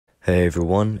Hey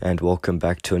everyone, and welcome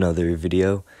back to another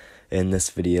video. In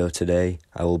this video today,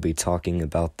 I will be talking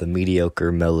about the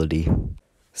mediocre melody.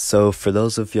 So for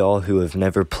those of y'all who have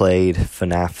never played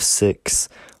FNAF 6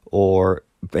 or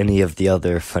any of the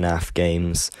other FNAF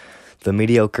games, the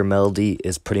mediocre melody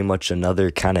is pretty much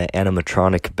another kind of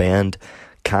animatronic band,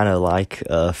 kind of like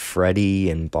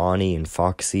Freddy and Bonnie and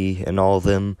Foxy and all of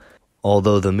them.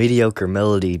 Although the mediocre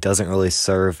melody doesn't really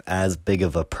serve as big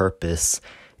of a purpose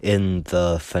in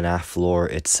the FNAF lore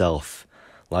itself.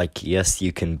 Like, yes,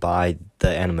 you can buy the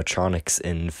animatronics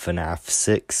in FNAF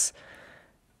 6,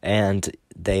 and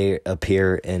they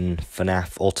appear in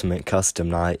FNAF Ultimate Custom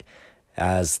Night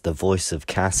as the voice of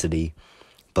Cassidy,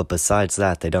 but besides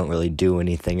that, they don't really do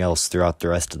anything else throughout the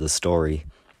rest of the story.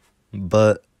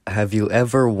 But have you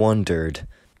ever wondered,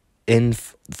 in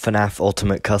FNAF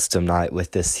Ultimate Custom Night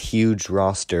with this huge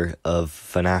roster of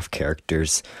FNAF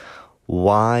characters,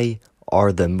 why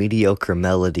are the mediocre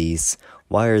melodies,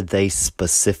 why are they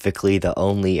specifically the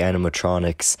only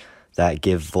animatronics that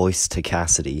give voice to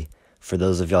Cassidy? For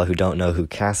those of y'all who don't know who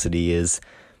Cassidy is,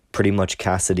 pretty much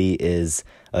Cassidy is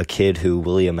a kid who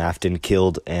William Afton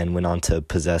killed and went on to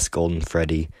possess Golden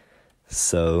Freddy.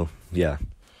 So, yeah.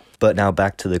 But now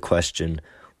back to the question,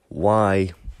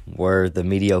 why were the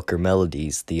mediocre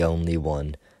melodies the only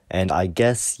one? And I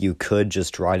guess you could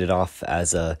just write it off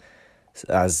as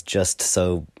just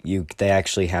so they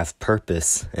actually have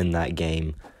purpose in that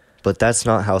game. But that's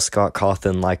not how Scott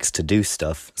Cawthon likes to do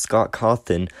stuff. Scott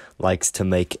Cawthon likes to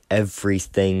make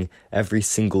everything, every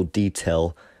single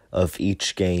detail of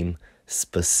each game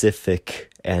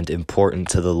specific and important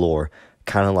to the lore.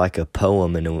 Kind of like a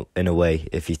poem in a way,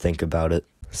 if you think about it.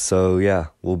 So yeah,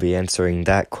 we'll be answering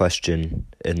that question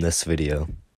in this video.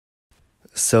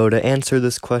 So to answer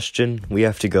this question, we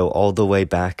have to go all the way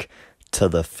back to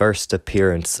the first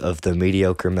appearance of the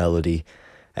mediocre melody,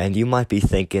 and you might be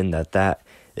thinking that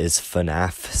is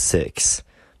FNAF 6,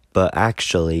 but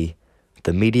actually,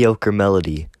 the mediocre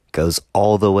melody goes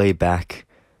all the way back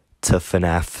to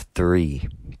FNAF 3,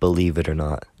 believe it or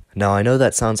not. Now, I know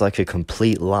that sounds like a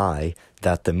complete lie,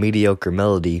 that the mediocre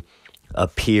melody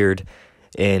appeared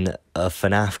in a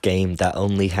FNAF game that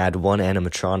only had one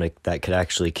animatronic that could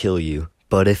actually kill you.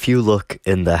 But if you look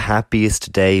in the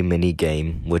Happiest Day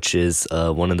minigame, which is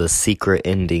one of the secret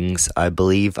endings, I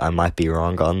believe, I might be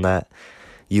wrong on that,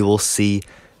 you will see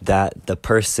that the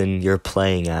person you're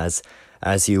playing as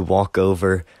you walk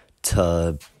over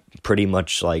to pretty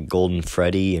much like Golden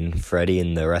Freddy and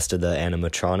the rest of the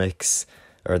animatronics,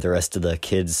 or the rest of the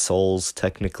kids' souls,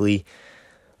 technically,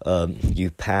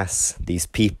 you pass these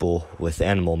people with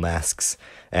animal masks,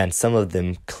 and some of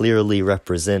them clearly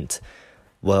represent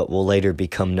what will later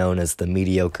become known as the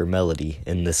mediocre melody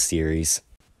in this series.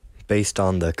 Based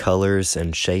on the colors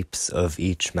and shapes of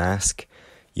each mask,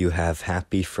 you have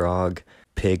Happy Frog,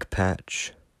 Pig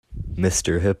Patch,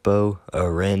 Mr. Hippo, a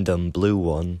random blue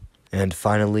one, and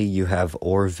finally you have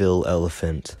Orville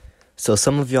Elephant. So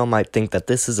some of y'all might think that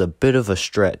this is a bit of a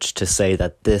stretch to say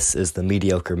that this is the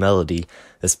mediocre melody,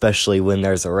 especially when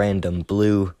there's a random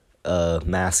blue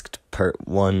masked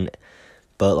one,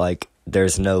 but like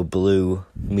there's no blue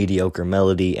mediocre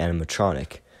melody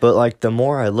animatronic. But like the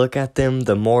more I look at them,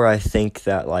 the more I think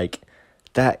that like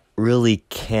that really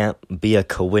can't be a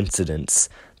coincidence.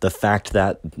 The fact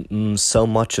that so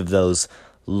much of those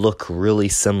look really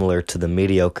similar to the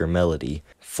mediocre melody.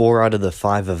 4 out of the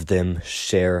 5 of them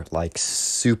share like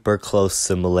super close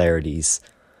similarities.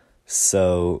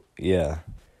 So yeah.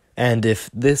 And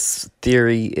if this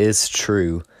theory is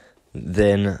true,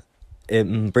 then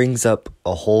it brings up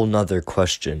a whole nother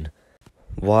question.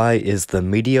 Why is the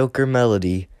mediocre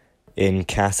melody in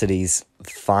Cassidy's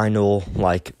final,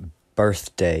 like,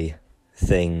 birthday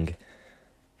thing?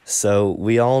 So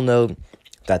we all know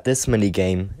that this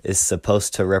minigame is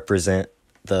supposed to represent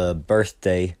the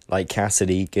birthday, like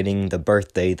Cassidy getting the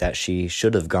birthday that she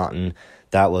should have gotten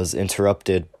that was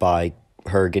interrupted by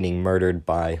her getting murdered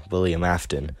by William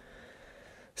Afton.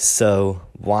 So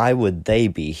why would they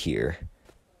be here?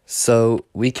 So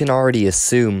we can already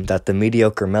assume that the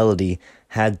mediocre melody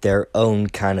had their own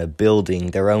kind of building,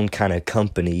 their own kind of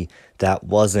company that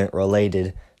wasn't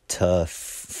related to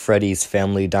Freddy's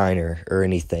Family Diner or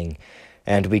anything.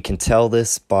 And we can tell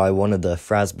this by one of the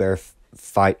Fazbear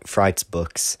Frights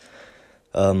books.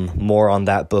 More on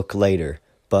that book later.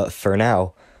 But for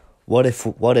now, what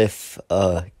if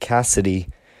Cassidy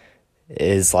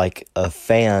is like a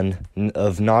fan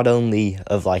of not only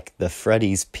of like the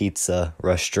Freddy's Pizza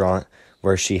restaurant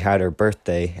where she had her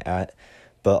birthday at,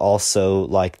 but also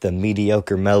like the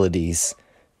Mediocre Melodies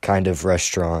kind of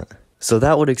restaurant. So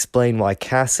that would explain why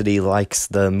Cassidy likes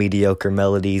the Mediocre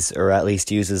Melodies, or at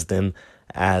least uses them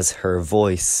as her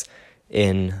voice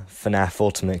in FNAF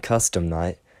Ultimate Custom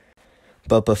Night.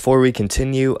 But before we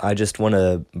continue, I just want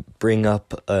to bring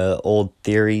up an old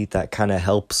theory that kind of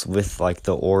helps with like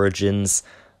the origins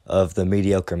of the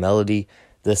mediocre melody.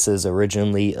 This is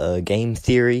originally a game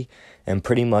theory, and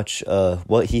pretty much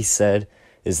what he said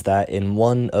is that in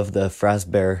one of the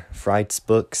Fazbear Frights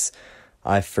books,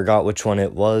 I forgot which one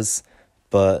it was,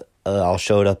 but I'll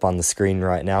show it up on the screen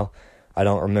right now. I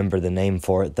don't remember the name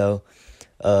for it though.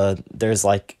 There's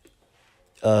like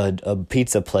a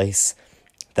pizza place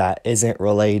that isn't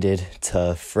related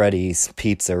to Freddy's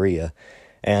Pizzeria,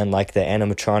 and like the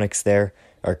animatronics there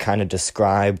are kind of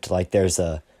described, like there's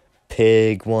a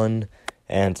pig one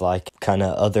and like kind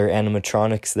of other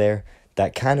animatronics there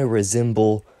that kind of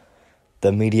resemble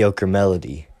the mediocre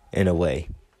melody in a way,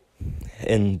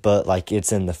 but like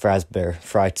it's in the Fazbear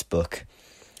Frights book.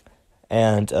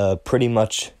 And pretty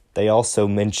much they also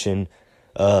mention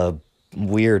a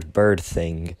weird bird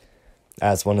thing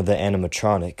as one of the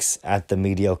animatronics at the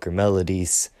Mediocre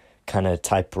Melodies kind of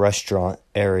type restaurant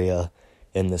area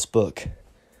in this book.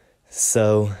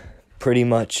 So pretty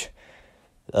much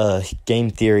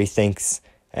game theory thinks,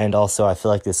 and also I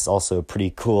feel like this is also a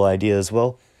pretty cool idea as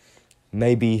well,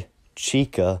 maybe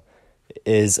Chica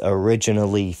is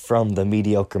originally from the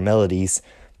Mediocre Melodies,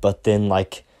 but then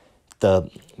like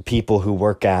the people who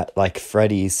work at like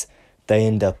Freddy's, they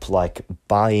end up like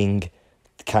buying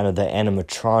kind of the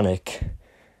animatronic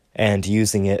and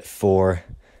using it for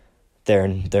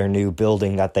their new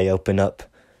building that they open up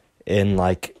in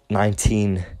like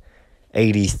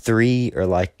 1983 or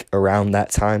like around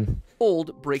that time.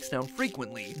 Old breaks down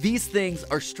frequently. These things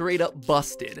are straight up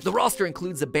busted. The roster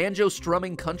includes a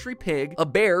banjo-strumming country pig, a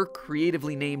bear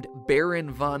creatively named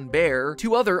Baron Von Bear,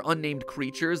 2 other unnamed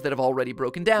creatures that have already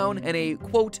broken down, and a,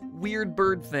 quote, weird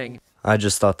bird thing. I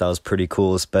just thought that was pretty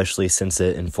cool, especially since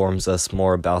it informs us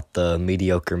more about the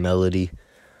mediocre melody.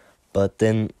 But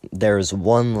then there's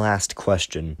one last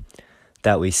question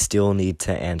that we still need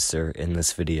to answer in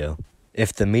this video.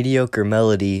 If the mediocre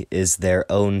melody is their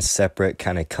own separate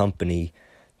kind of company,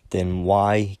 then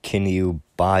why can you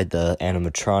buy the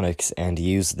animatronics and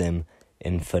use them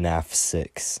in FNAF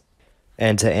 6?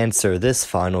 And to answer this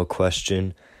final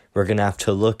question, we're going to have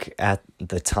to look at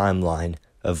the timeline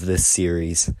of this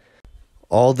series.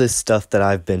 All this stuff that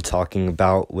I've been talking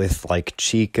about with like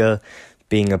Chica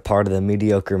being a part of the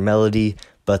mediocre melody,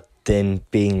 but then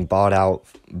being bought out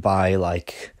by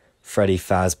like Freddy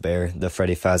Fazbear, the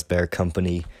Freddy Fazbear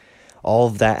Company, all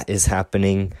of that is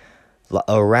happening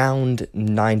around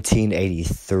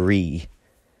 1983,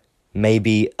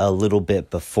 maybe a little bit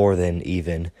before then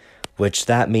even, which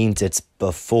that means it's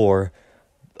before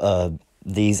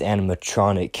these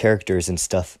animatronic characters and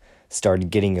stuff started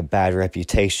getting a bad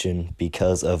reputation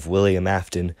because of William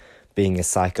Afton being a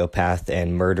psychopath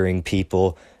and murdering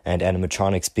people and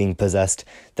animatronics being possessed.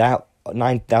 That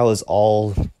was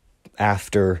all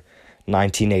after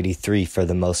 1983 for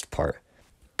the most part.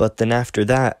 But then after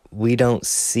that, we don't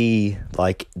see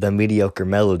like the mediocre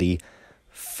melody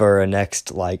for a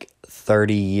next like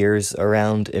 30 years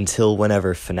around until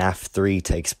whenever FNAF 3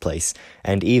 takes place.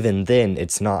 And even then,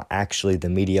 it's not actually the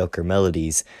mediocre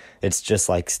melodies. It's just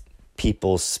like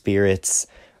people's spirits,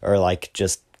 or like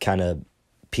just kind of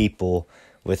people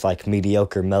with like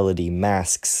mediocre melody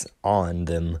masks on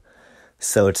them.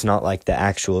 So it's not like the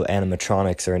actual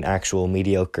animatronics or an actual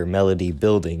mediocre melody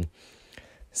building.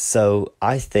 So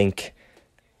I think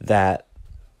that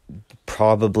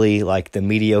probably like the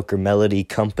mediocre melody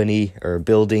company or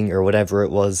building or whatever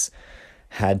it was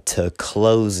had to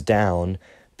close down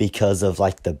because of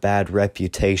like the bad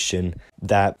reputation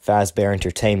that Fazbear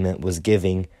Entertainment was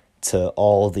giving to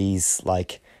all these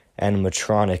like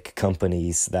animatronic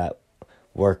companies that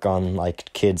work on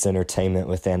like kids entertainment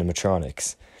with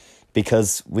animatronics.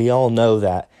 Because we all know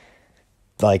that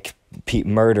like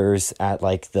murders at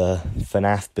like the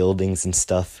FNAF buildings and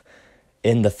stuff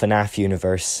in the FNAF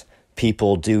universe,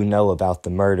 people do know about the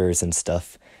murders and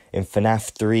stuff. In FNAF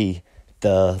 3,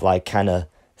 the like kind of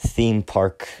theme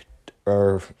park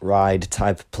or ride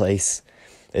type place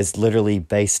is literally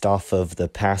based off of the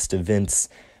past events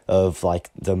of like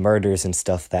the murders and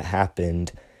stuff that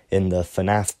happened in the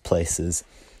FNAF places.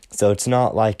 So it's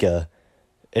not like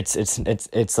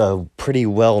it's a pretty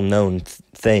well-known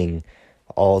thing,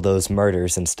 all those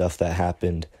murders and stuff that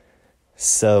happened.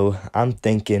 So I'm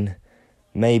thinking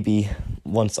maybe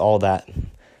once all that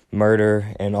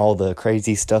murder and all the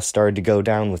crazy stuff started to go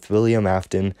down with William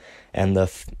Afton and the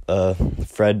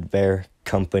Fredbear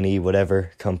Company,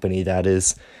 whatever company that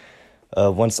is,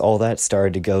 once all that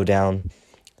started to go down,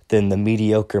 then the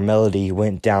mediocre melody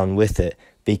went down with it,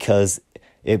 because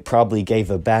it probably gave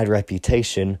a bad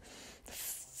reputation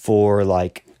for,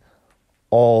 like,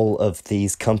 all of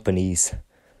these companies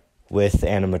with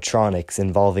animatronics,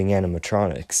 involving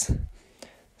animatronics.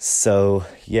 So,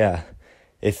 yeah,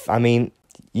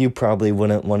 you probably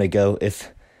wouldn't want to go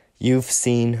if you've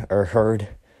seen or heard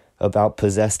about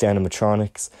possessed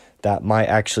animatronics that might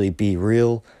actually be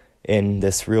real in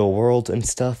this real world and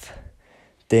stuff.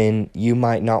 Then you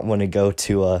might not want to go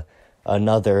to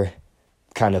another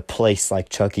kind of place like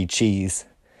Chuck E. Cheese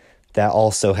that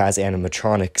also has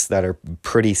animatronics that are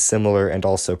pretty similar and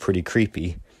also pretty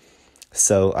creepy.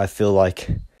 So I feel like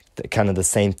kind of the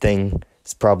same thing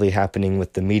is probably happening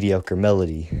with the Mediocre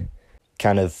Melody.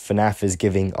 Kind of FNAF is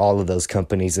giving all of those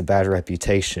companies a bad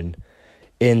reputation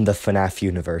in the FNAF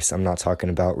universe. I'm not talking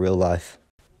about real life.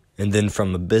 And then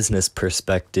from a business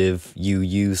perspective, you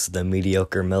use the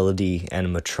Mediocre Melody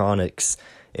animatronics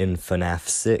in FNAF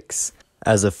 6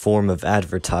 as a form of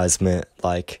advertisement,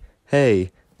 like,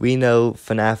 hey, we know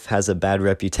FNAF has a bad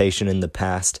reputation in the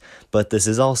past, but this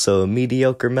is also a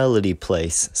Mediocre Melody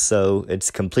place, so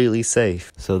it's completely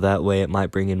safe. So that way it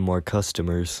might bring in more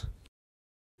customers.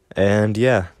 And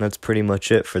yeah, that's pretty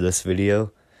much it for this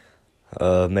video.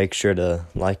 Make sure to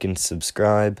like and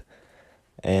subscribe,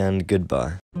 and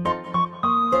goodbye.